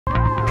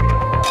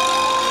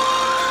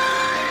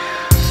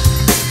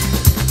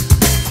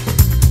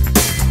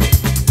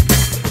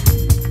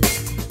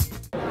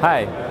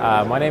Hi,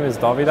 my name is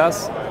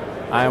Dovydas.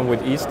 I am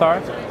with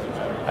eStar,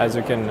 as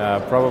you can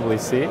probably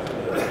see.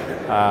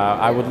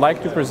 I would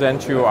like to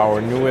present you our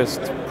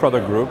newest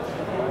product group,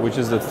 which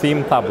is the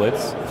theme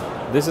tablets.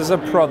 This is a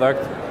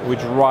product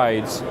which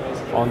rides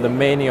on the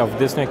mania of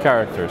Disney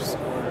characters.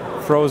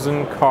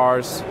 Frozen,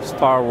 Cars,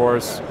 Star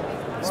Wars,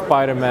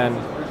 Spider-Man,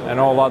 and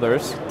all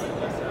others.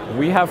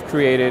 We have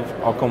created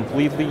a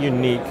completely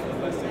unique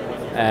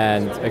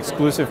and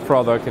exclusive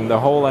product in the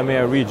whole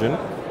EMEA region,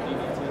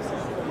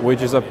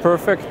 which is a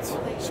perfect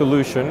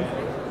solution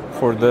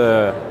for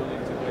the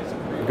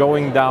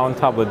going down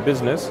tablet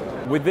business.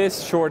 With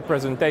this short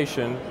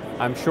presentation,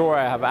 I'm sure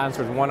I have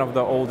answered one of the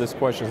oldest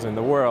questions in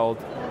the world: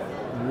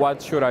 what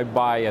should I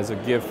buy as a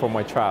gift for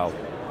my child?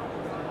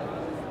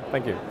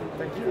 Thank you.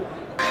 Thank you.